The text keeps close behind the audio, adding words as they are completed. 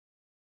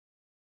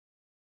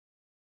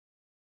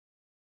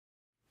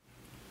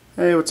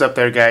Hey, what's up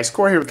there, guys?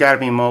 Corey here with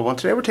GottaBeMobile, and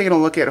today we're taking a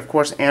look at, of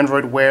course,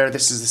 Android Wear.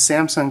 This is the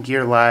Samsung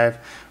Gear Live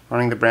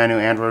running the brand new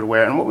Android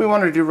Wear, and what we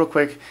wanted to do real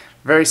quick,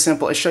 very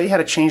simple, is show you how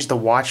to change the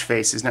watch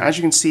faces. Now, as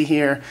you can see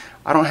here,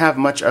 I don't have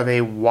much of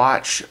a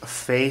watch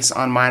face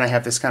on mine. I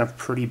have this kind of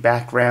pretty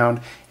background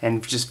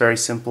and just very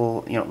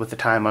simple, with the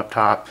time up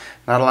top.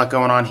 Not a lot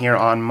going on here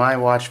on my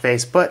watch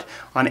face, but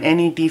on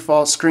any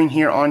default screen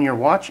here on your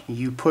watch,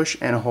 you push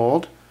and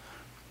hold.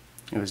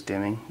 It was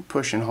dimming.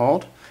 Push and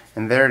hold,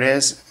 and there it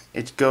is.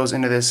 It goes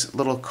into this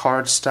little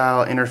card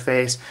style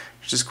interface.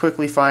 Just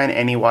quickly find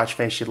any watch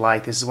face you'd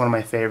like. This is one of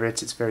my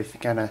favorites. It's very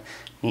kind of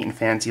neat and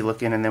fancy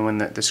looking, and then when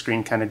the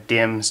screen kind of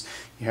dims,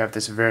 you have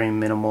this very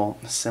minimal,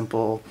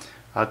 simple,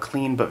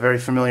 clean but very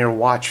familiar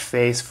watch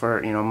face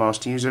for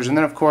most users. And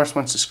then of course,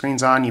 once the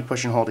screen's on, you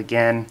push and hold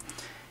again,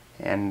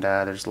 and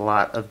there's a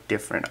lot of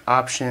different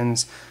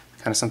options.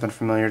 Kind of something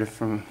familiar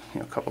from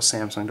a couple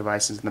Samsung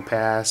devices in the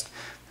past.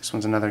 This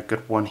one's another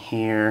good one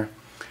here.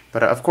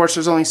 But of course,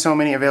 there's only so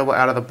many available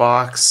out of the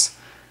box.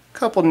 A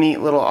couple neat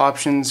little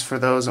options for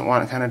those that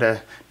want kind of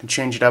to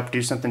change it up,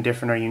 do something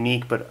different or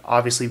unique. But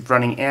obviously,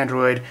 running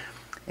Android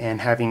and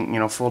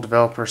having full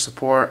developer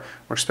support,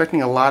 we're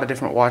expecting a lot of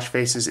different watch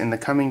faces in the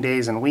coming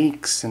days and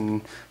weeks,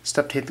 and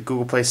stuff to hit the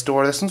Google Play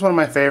Store. This one's one of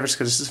my favorites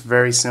because it's just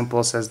very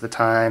simple. It says the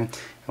time,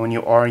 and when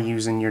you are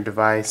using your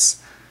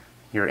device,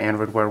 your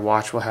Android Wear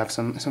watch will have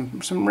some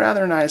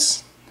rather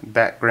nice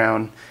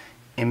background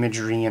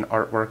imagery and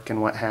artwork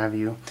and what have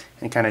you,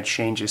 and it kind of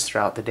changes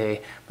throughout the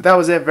day. But that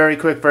was it. Very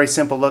quick, very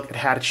simple look at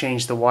how to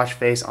change the watch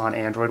face on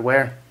Android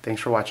Wear.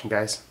 Thanks for watching,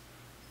 guys.